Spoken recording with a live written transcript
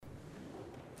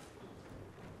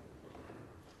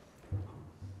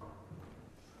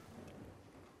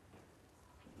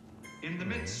the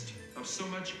midst of so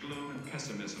much gloom and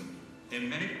pessimism in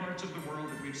many parts of the world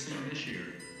that we've seen this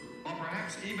year, or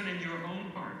perhaps even in your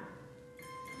own heart,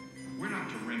 we're not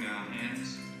to wring our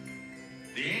hands.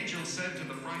 The angel said to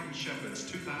the frightened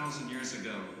shepherds 2,000 years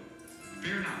ago,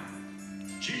 "Fear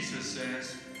not." Jesus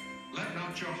says, "Let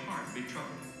not your heart be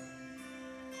troubled."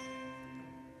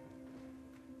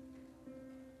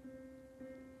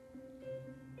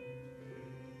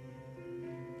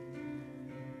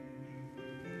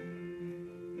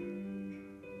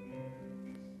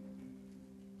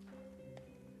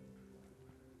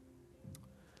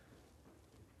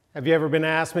 Have you ever been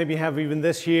asked, maybe you have even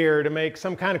this year, to make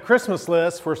some kind of Christmas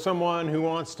list for someone who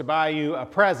wants to buy you a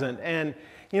present? And,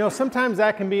 sometimes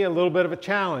that can be a little bit of a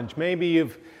challenge. Maybe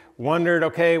you've wondered,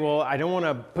 okay, well, I don't want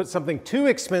to put something too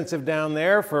expensive down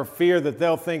there for fear that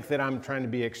they'll think that I'm trying to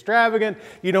be extravagant.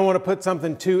 You don't want to put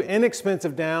something too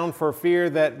inexpensive down for fear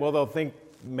that, well, they'll think,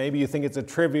 maybe you think it's a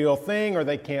trivial thing or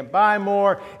they can't buy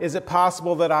more. Is it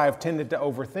possible that I've tended to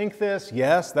overthink this?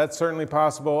 Yes, that's certainly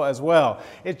possible as well.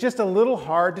 It's just a little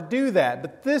hard to do that.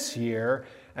 But this year,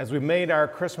 as we've made our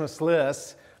Christmas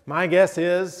lists, my guess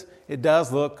is it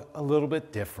does look a little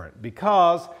bit different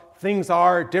because things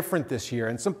are different this year.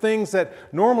 And some things that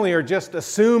normally are just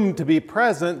assumed to be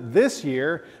present this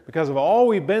year because of all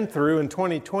we've been through in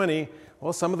 2020,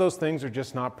 well, some of those things are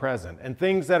just not present. And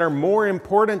things that are more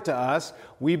important to us,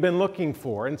 we've been looking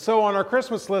for. And so on our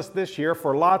Christmas list this year,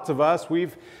 for lots of us,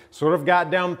 we've sort of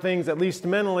got down things, at least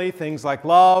mentally, things like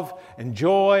love and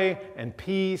joy and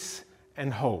peace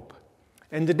and hope.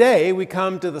 And today we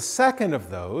come to the second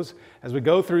of those as we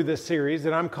go through this series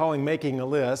that I'm calling Making a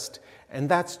List, and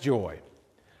that's joy.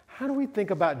 How do we think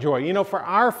about joy? For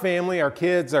our family, our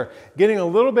kids are getting a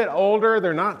little bit older.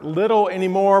 They're not little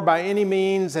anymore by any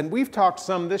means. And we've talked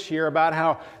some this year about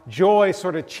how joy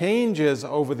sort of changes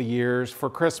over the years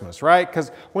for Christmas, right? Because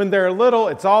when they're little,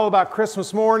 it's all about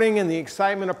Christmas morning and the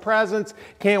excitement of presents.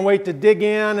 Can't wait to dig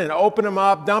in and open them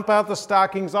up, dump out the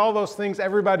stockings, all those things.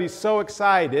 Everybody's so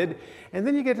excited. And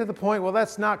then you get to the point, well,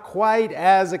 that's not quite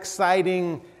as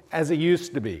exciting as it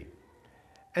used to be.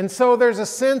 And so there's a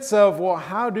sense of, well,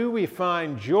 how do we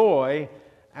find joy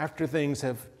after things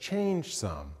have changed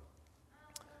some?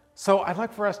 So I'd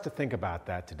like for us to think about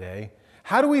that today.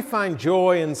 How do we find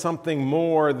joy in something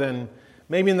more than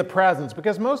maybe in the presents?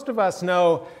 Because most of us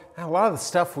know a lot of the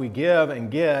stuff we give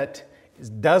and get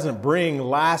doesn't bring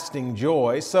lasting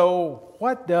joy. So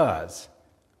what does?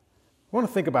 I want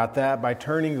to think about that by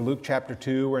turning to Luke chapter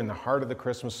 2. We're in the heart of the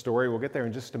Christmas story. We'll get there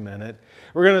in just a minute.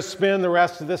 We're going to spend the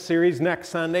rest of this series next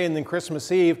Sunday and then Christmas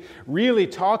Eve really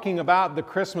talking about the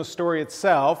Christmas story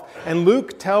itself. And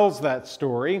Luke tells that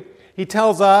story. He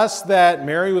tells us that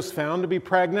Mary was found to be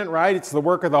pregnant, right? It's the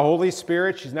work of the Holy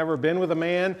Spirit. She's never been with a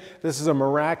man. This is a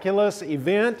miraculous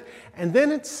event. And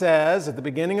then it says at the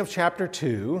beginning of chapter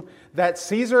 2 that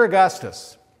Caesar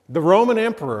Augustus, the Roman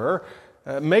emperor,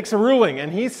 makes a ruling,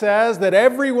 and he says that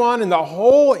everyone in the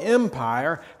whole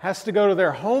empire has to go to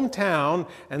their hometown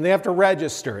and they have to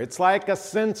register. It's like a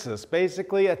census,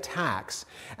 basically a tax.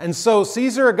 And so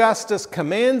Caesar Augustus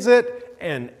commands it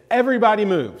and everybody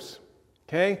moves.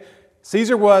 Okay?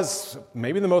 Caesar was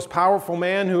maybe the most powerful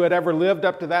man who had ever lived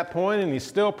up to that point, and he's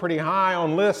still pretty high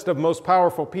on the list of most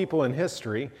powerful people in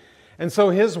history. And so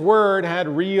his word had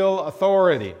real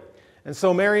authority. And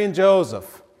so Mary and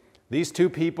Joseph, these two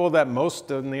people that most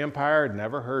in the empire had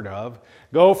never heard of,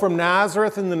 go from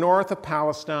Nazareth in the north of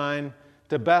Palestine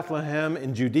to Bethlehem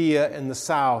in Judea in the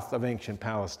south of ancient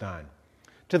Palestine,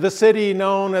 to the city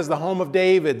known as the home of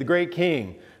David, the great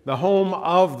king, the home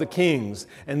of the kings.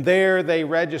 And there they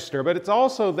register. But it's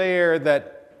also there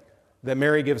that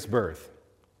Mary gives birth.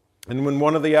 And when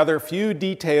one of the other few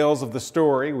details of the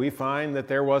story, we find that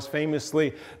there was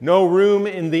famously no room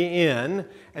in the inn.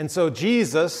 And so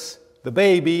Jesus, the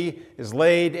baby, is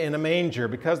laid in a manger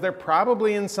because they're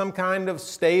probably in some kind of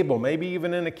stable, maybe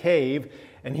even in a cave,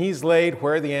 and he's laid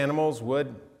where the animals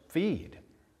would feed.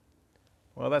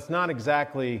 Well, that's not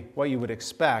exactly what you would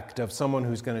expect of someone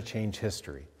who's going to change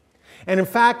history. And in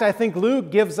fact, I think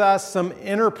Luke gives us some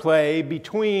interplay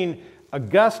between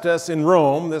Augustus in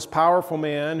Rome, this powerful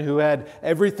man who had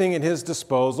everything at his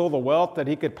disposal, the wealth that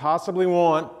he could possibly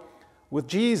want, with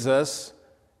Jesus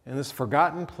in this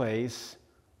forgotten place,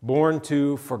 born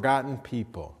to forgotten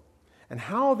people, and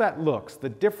how that looks, the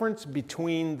difference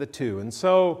between the two. And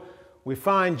so we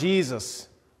find Jesus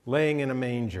laying in a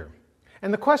manger.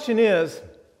 And the question is,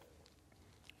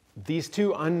 these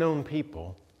two unknown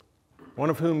people,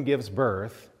 one of whom gives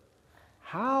birth,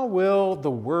 how will the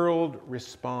world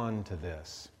respond to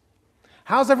this?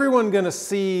 How's everyone going to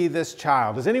see this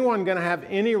child? Is anyone going to have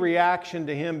any reaction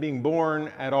to him being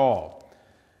born at all?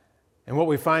 And what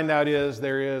we find out is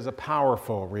there is a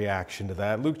powerful reaction to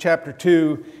that. Luke chapter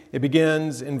 2, it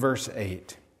begins in verse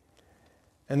 8.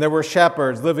 And there were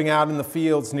shepherds living out in the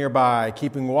fields nearby,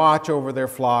 keeping watch over their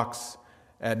flocks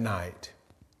at night.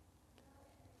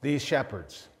 These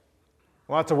shepherds.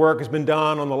 Lots of work has been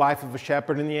done on the life of a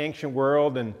shepherd in the ancient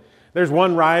world, and there's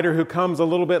one writer who comes a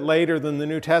little bit later than the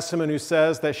New Testament who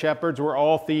says that shepherds were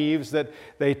all thieves, that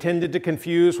they tended to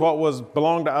confuse what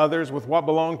belonged to others with what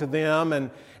belonged to them, and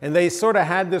they sort of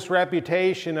had this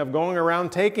reputation of going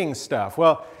around taking stuff.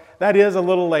 Well, that is a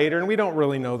little later, and we don't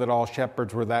really know that all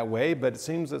shepherds were that way, but it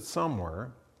seems that some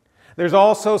were. There's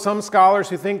also some scholars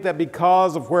who think that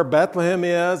because of where Bethlehem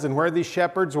is and where these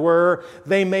shepherds were,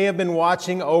 they may have been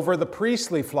watching over the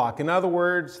priestly flock. In other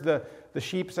words, the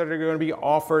sheep that are going to be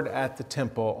offered at the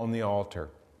temple on the altar.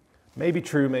 Maybe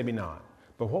true, maybe not.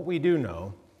 But what we do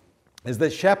know is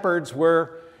that shepherds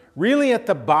were really at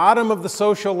the bottom of the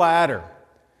social ladder.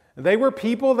 They were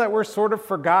people that were sort of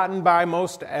forgotten by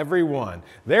most everyone.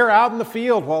 They're out in the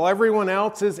field while everyone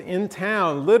else is in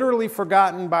town, literally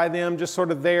forgotten by them, just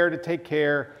sort of there to take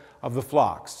care of the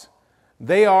flocks.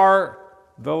 They are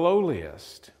the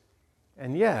lowliest.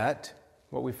 And yet,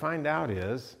 what we find out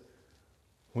is,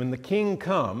 when the king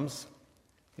comes,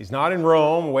 he's not in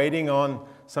Rome waiting on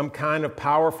some kind of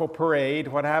powerful parade.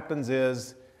 What happens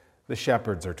is the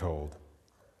shepherds are told.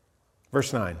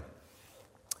 Verse 9.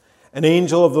 An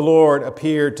angel of the Lord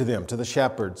appeared to them, to the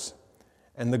shepherds,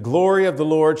 and the glory of the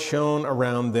Lord shone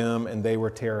around them, and they were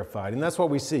terrified. And that's what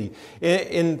we see.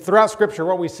 Throughout Scripture,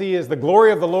 what we see is the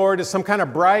glory of the Lord is some kind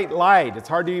of bright light. It's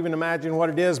hard to even imagine what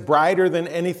it is, brighter than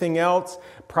anything else,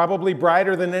 probably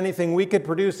brighter than anything we could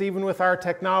produce even with our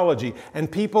technology. And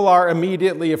people are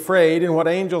immediately afraid, and what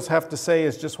angels have to say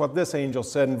is just what this angel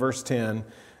said in verse 10,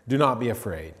 do not be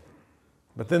afraid.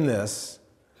 But then this,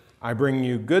 I bring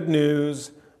you good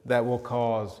news that will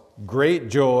cause great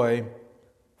joy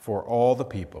for all the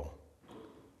people.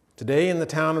 Today in the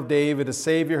town of David, a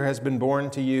Savior has been born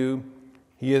to you.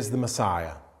 He is the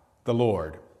Messiah, the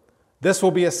Lord. This will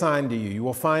be a sign to you. You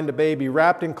will find a baby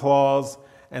wrapped in cloths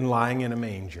and lying in a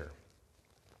manger.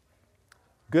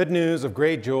 Good news of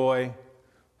great joy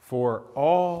for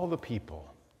all the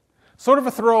people. Sort of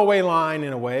a throwaway line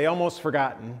in a way, almost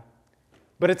forgotten.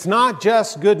 But it's not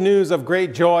just good news of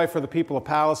great joy for the people of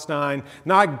Palestine,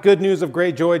 not good news of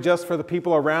great joy just for the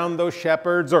people around those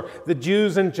shepherds or the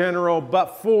Jews in general,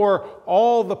 but for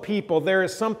all the people. There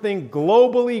is something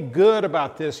globally good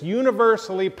about this,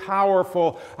 universally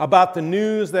powerful about the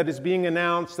news that is being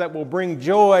announced that will bring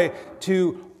joy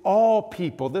to all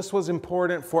people. This was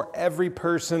important for every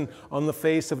person on the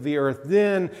face of the earth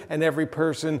then and every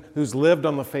person who's lived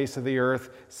on the face of the earth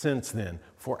since then.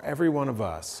 For every one of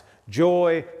us.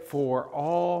 Joy for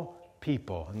all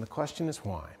people. And the question is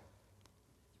why?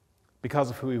 Because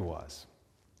of who he was.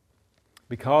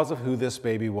 Because of who this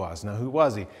baby was. Now, who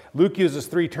was he? Luke uses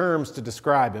 3 terms to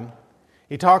describe him.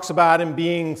 He talks about him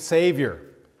being Savior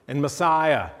and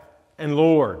Messiah and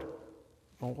Lord.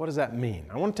 Well, what does that mean?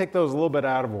 I want to take those a little bit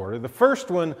out of order. The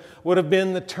first one would have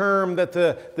been the term that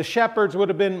the shepherds would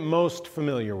have been most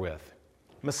familiar with.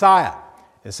 Messiah.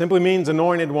 It simply means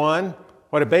anointed one.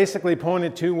 What it basically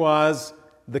pointed to was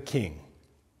the king.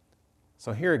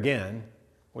 So here again,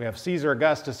 we have Caesar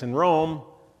Augustus in Rome,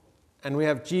 and we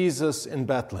have Jesus in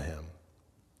Bethlehem.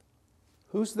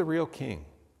 Who's the real king?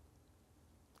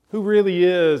 Who really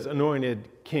is anointed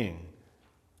king?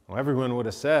 Well, everyone would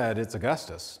have said it's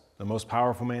Augustus, the most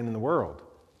powerful man in the world.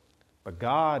 But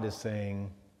God is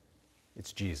saying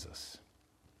it's Jesus.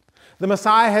 The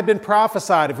Messiah had been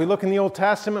prophesied. If we look in the Old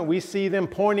Testament, we see them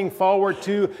pointing forward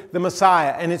to the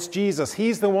Messiah, and it's Jesus.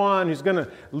 He's the one who's going to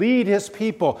lead his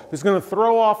people, who's going to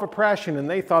throw off oppression, and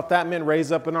they thought that meant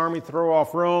raise up an army, throw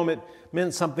off Rome. It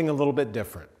meant something a little bit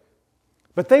different.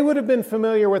 But they would have been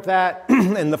familiar with that,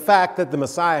 and the fact that the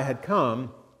Messiah had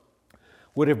come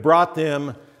would have brought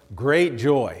them great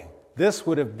joy. This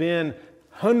would have been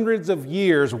hundreds of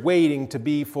years waiting to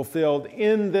be fulfilled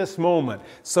in this moment.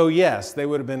 So yes, they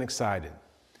would have been excited.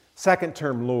 Second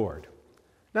term, Lord.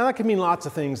 Now that can mean lots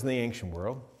of things in the ancient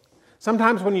world.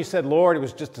 Sometimes when you said Lord, it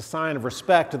was just a sign of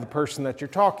respect to the person that you're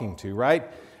talking to, right?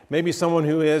 Maybe someone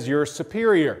who is your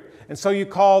superior. And so you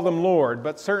call them Lord,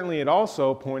 but certainly it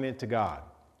also pointed to God.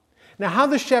 Now how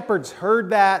the shepherds heard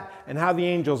that and how the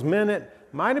angels meant it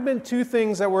might have been 2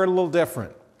 things that were a little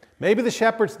different. Maybe the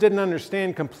shepherds didn't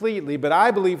understand completely, but I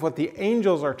believe what the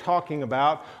angels are talking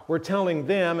about, we're telling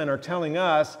them and are telling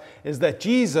us, is that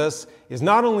Jesus is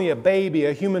not only a baby,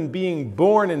 a human being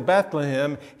born in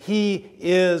Bethlehem, he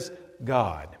is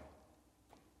God.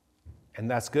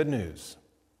 And that's good news.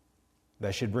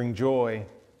 That should bring joy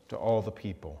to all the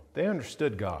people. They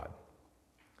understood God.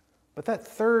 But that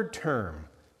third term,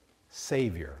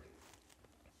 Savior.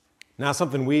 Now,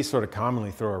 something we sort of commonly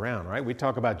throw around, right? We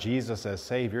talk about Jesus as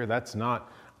Savior. That's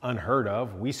not unheard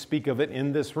of. We speak of it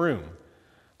in this room.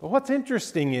 But what's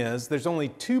interesting is there's only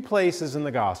two places in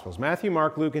the Gospels, Matthew,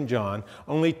 Mark, Luke, and John,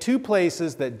 only two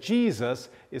places that Jesus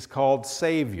is called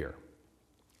Savior.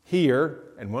 Here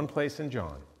and one place in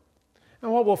John.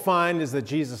 And what we'll find is that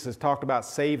Jesus has talked about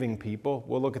saving people.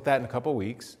 We'll look at that in a couple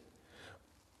weeks.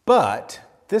 But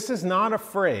this is not a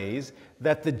phrase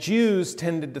that the Jews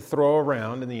tended to throw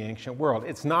around in the ancient world.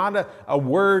 It's not a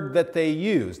word that they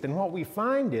used. And what we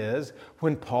find is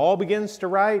when Paul begins to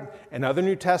write and other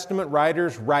New Testament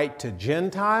writers write to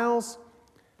Gentiles,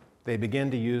 they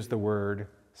begin to use the word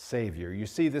Savior. You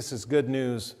see, this is good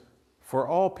news for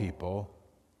all people,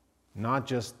 not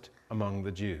just among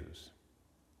the Jews.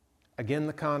 Again,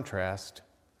 the contrast.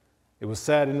 It was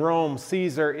said in Rome,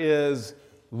 Caesar is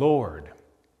Lord.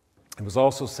 It was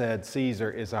also said, Caesar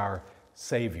is our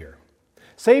Savior.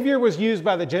 Savior was used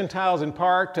by the Gentiles in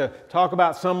part to talk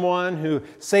about someone who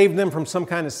saved them from some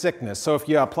kind of sickness. So if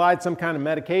you applied some kind of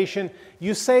medication,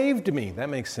 you saved me. That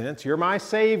makes sense. You're my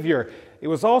Savior. It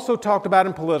was also talked about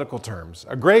in political terms.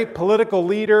 A great political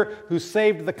leader who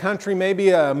saved the country,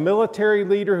 maybe a military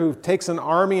leader who takes an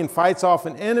army and fights off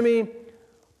an enemy,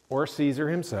 or Caesar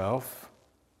himself,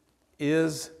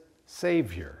 is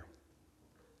Savior.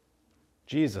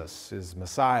 Jesus is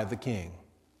Messiah the King,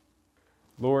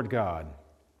 Lord God,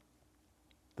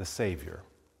 the Savior,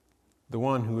 the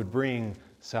one who would bring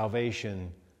salvation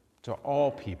to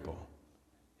all people.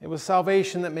 It was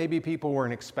salvation that maybe people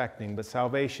weren't expecting, but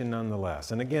salvation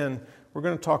nonetheless. And again, we're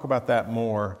going to talk about that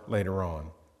more later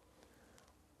on.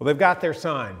 Well, they've got their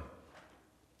sign.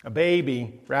 A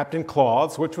baby wrapped in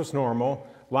cloths, which was normal,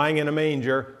 lying in a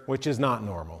manger, which is not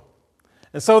normal.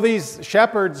 And so these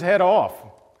shepherds head off.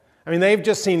 I mean, they've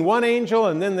just seen one angel,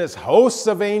 and then this host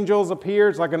of angels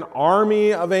appears, like an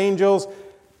army of angels.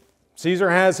 Caesar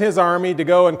has his army to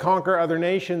go and conquer other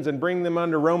nations and bring them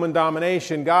under Roman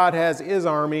domination. God has his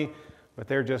army, but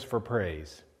they're just for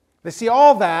praise. They see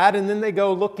all that, and then they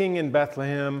go looking in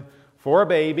Bethlehem for a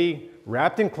baby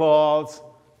wrapped in cloths,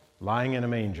 lying in a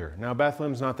manger. Now,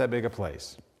 Bethlehem's not that big a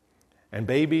place, and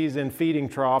babies in feeding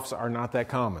troughs are not that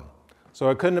common. So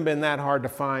it couldn't have been that hard to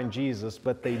find Jesus,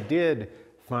 but they did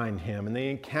find him, and they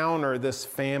encounter this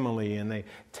family, and they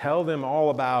tell them all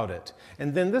about it.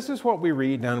 And then this is what we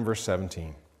read down in verse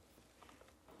 17.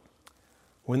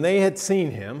 When they had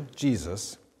seen him,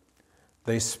 Jesus,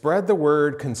 they spread the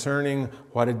word concerning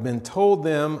what had been told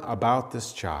them about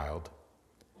this child,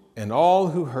 and all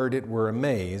who heard it were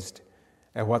amazed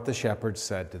at what the shepherds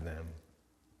said to them.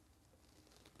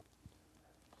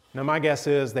 Now, my guess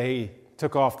is they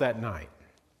took off that night.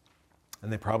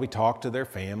 And they probably talked to their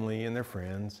family and their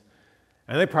friends.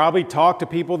 And they probably talked to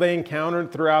people they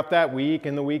encountered throughout that week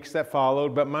and the weeks that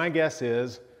followed. But my guess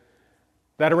is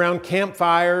that around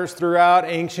campfires throughout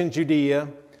ancient Judea,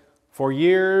 for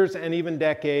years and even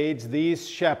decades, these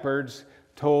shepherds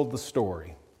told the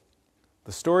story.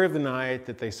 The story of the night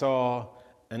that they saw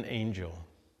an angel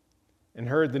and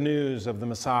heard the news of the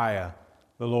Messiah,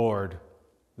 the Lord,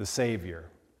 the Savior.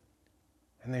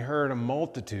 And they heard a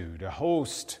multitude, a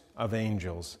host of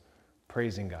angels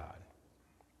praising God.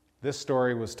 This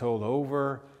story was told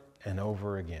over and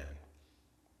over again.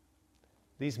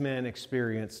 These men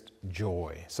experienced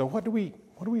joy. So what do we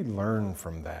learn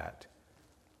from that?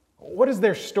 What does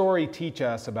their story teach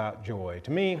us about joy?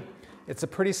 To me, it's a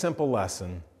pretty simple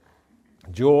lesson.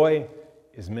 Joy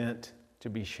is meant to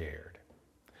be shared.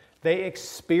 They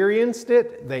experienced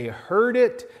it, they heard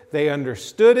it, they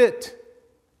understood it,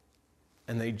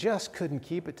 and they just couldn't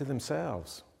keep it to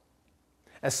themselves.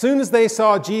 As soon as they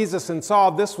saw Jesus and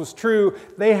saw this was true,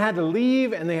 they had to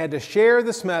leave and they had to share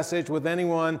this message with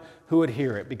anyone who would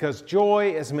hear it, because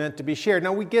joy is meant to be shared.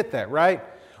 Now, we get that, right?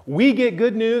 We get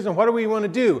good news, and what do we want to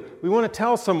do? We want to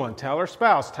tell someone, tell our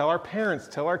spouse, tell our parents,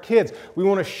 tell our kids. We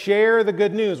want to share the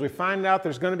good news. We find out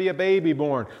there's going to be a baby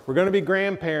born. We're going to be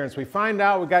grandparents. We find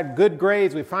out we got good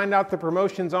grades. We find out the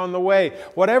promotion's on the way.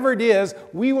 Whatever it is,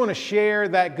 we want to share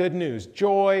that good news.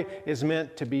 Joy is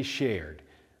meant to be shared.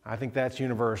 I think that's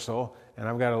universal, and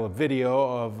I've got a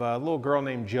video of a little girl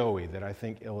named Joey that I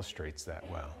think illustrates that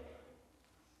well.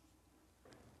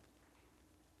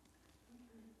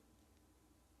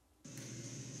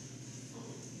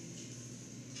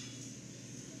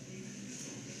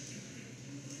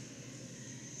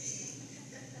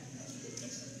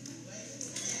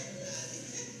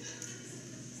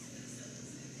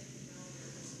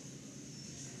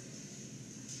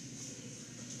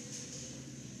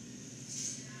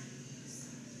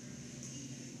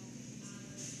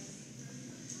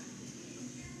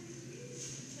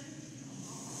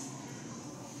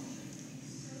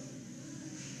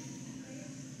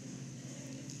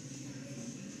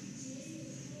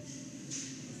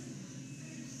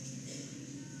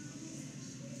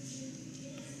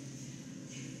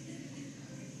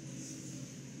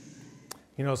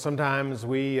 You know, sometimes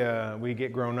we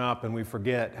get grown up and we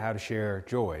forget how to share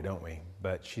joy, don't we?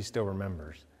 But she still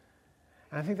remembers.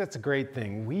 And I think that's a great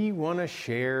thing. We want to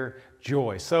share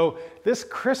joy. So this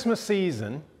Christmas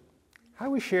season, how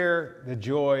do we share the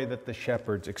joy that the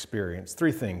shepherds experienced?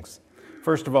 3 things.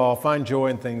 First of all, find joy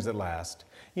in things that last.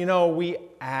 You know, we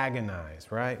agonize,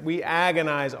 right? We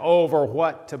agonize over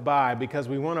what to buy because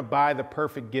we want to buy the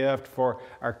perfect gift for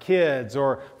our kids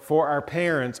or for our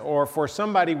parents or for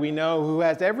somebody we know who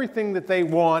has everything that they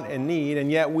want and need,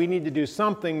 and yet we need to do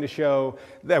something to show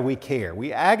that we care.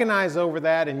 We agonize over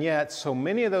that, and yet so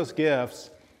many of those gifts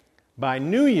by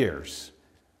New Year's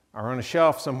are on a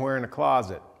shelf somewhere in a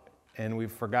closet, and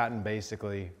we've forgotten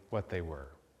basically what they were.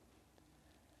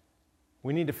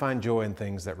 We need to find joy in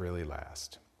things that really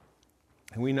last.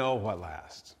 And we know what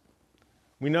lasts.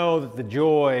 We know that the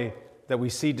joy that we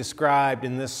see described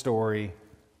in this story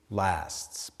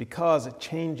lasts because it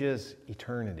changes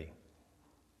eternity.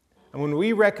 And when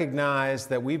we recognize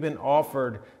that we've been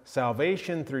offered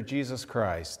salvation through Jesus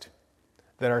Christ,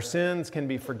 that our sins can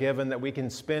be forgiven, that we can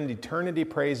spend eternity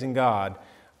praising God,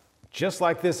 just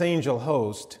like this angel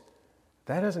host,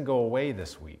 that doesn't go away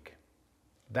this week.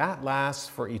 That lasts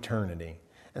for eternity.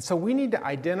 And so we need to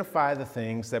identify the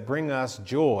things that bring us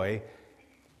joy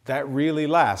that really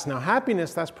lasts. Now,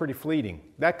 happiness, that's pretty fleeting.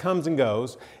 That comes and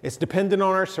goes. It's dependent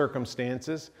on our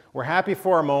circumstances. We're happy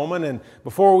for a moment, and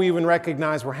before we even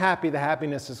recognize we're happy, the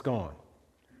happiness is gone.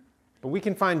 But we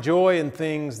can find joy in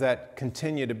things that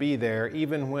continue to be there,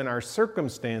 even when our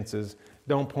circumstances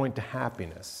don't point to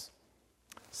happiness.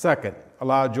 Second,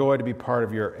 allow joy to be part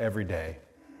of your everyday.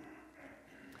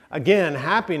 Again,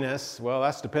 happiness, well,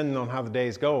 that's dependent on how the day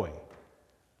is going.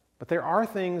 But there are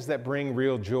things that bring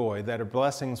real joy, that are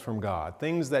blessings from God,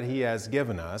 things that He has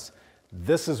given us.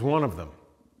 This is one of them.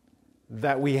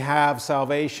 That we have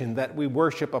salvation, that we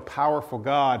worship a powerful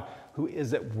God who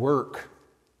is at work.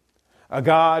 A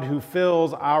God who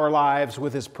fills our lives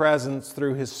with His presence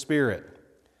through His Spirit.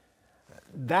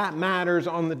 That matters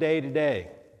on the day-to-day,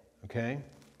 okay?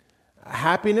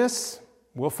 Happiness,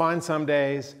 we'll find some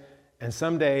days, and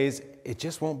some days, it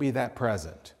just won't be that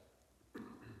present.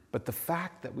 But the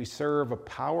fact that we serve a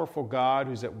powerful God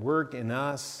who's at work in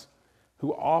us,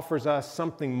 who offers us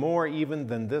something more even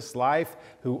than this life,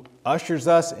 who ushers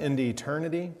us into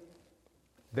eternity,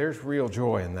 there's real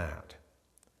joy in that.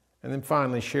 And then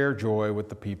finally, share joy with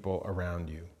the people around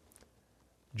you.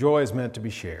 Joy is meant to be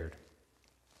shared.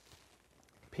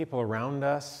 People around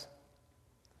us,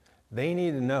 they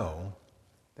need to know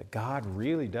that God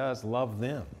really does love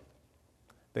them.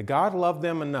 That God loved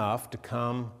them enough to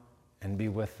come and be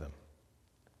with them.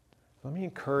 Let me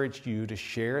encourage you to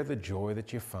share the joy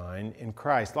that you find in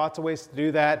Christ. Lots of ways to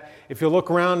do that. If you look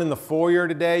around in the foyer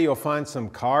today, you'll find some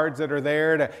cards that are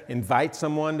there to invite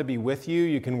someone to be with you.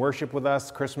 You can worship with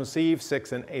us Christmas Eve,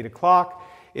 6 and 8 o'clock.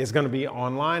 It's going to be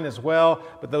online as well,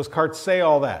 but those cards say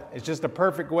all that. It's just a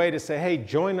perfect way to say, hey,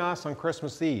 join us on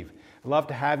Christmas Eve. I'd love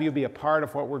to have you be a part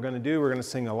of what we're going to do. We're going to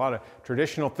sing a lot of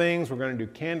traditional things. We're going to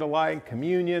do candlelight,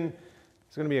 communion.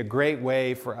 It's going to be a great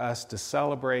way for us to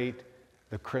celebrate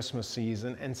the Christmas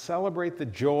season and celebrate the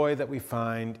joy that we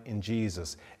find in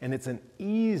Jesus. And it's an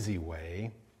easy way,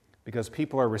 because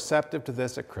people are receptive to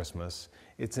this at Christmas,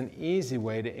 it's an easy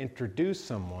way to introduce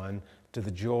someone to the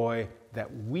joy that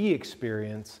we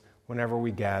experience whenever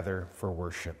we gather for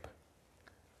worship.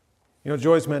 You know,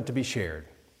 joy is meant to be shared.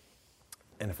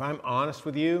 And if I'm honest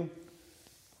with you,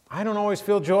 I don't always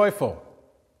feel joyful.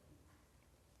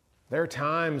 There are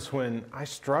times when I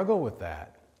struggle with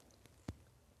that.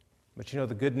 But you know,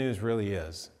 the good news really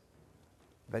is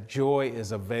that joy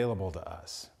is available to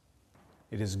us.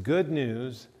 It is good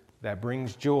news that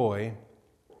brings joy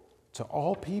to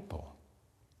all people.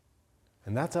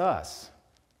 And that's us.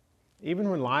 Even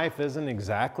when life isn't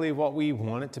exactly what we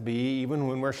want it to be, even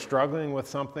when we're struggling with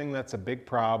something that's a big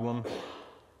problem,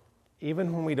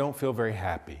 even when we don't feel very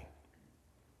happy,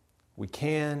 we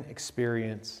can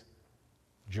experience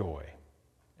joy.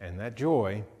 And that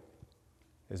joy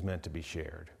is meant to be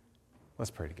shared.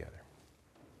 Let's pray together.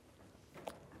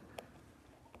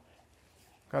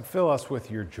 God, fill us with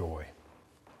your joy.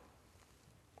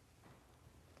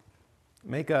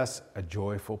 Make us a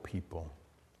joyful people.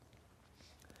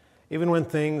 Even when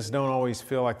things don't always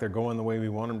feel like they're going the way we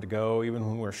want them to go, even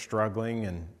when we're struggling,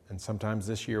 and sometimes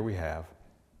this year we have.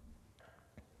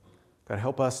 God,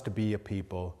 help us to be a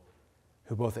people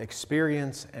who both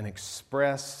experience and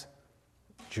express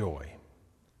joy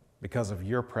because of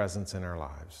your presence in our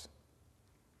lives.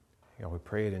 God, we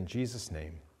pray it in Jesus'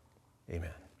 name.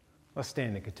 Amen. Let's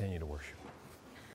stand and continue to worship.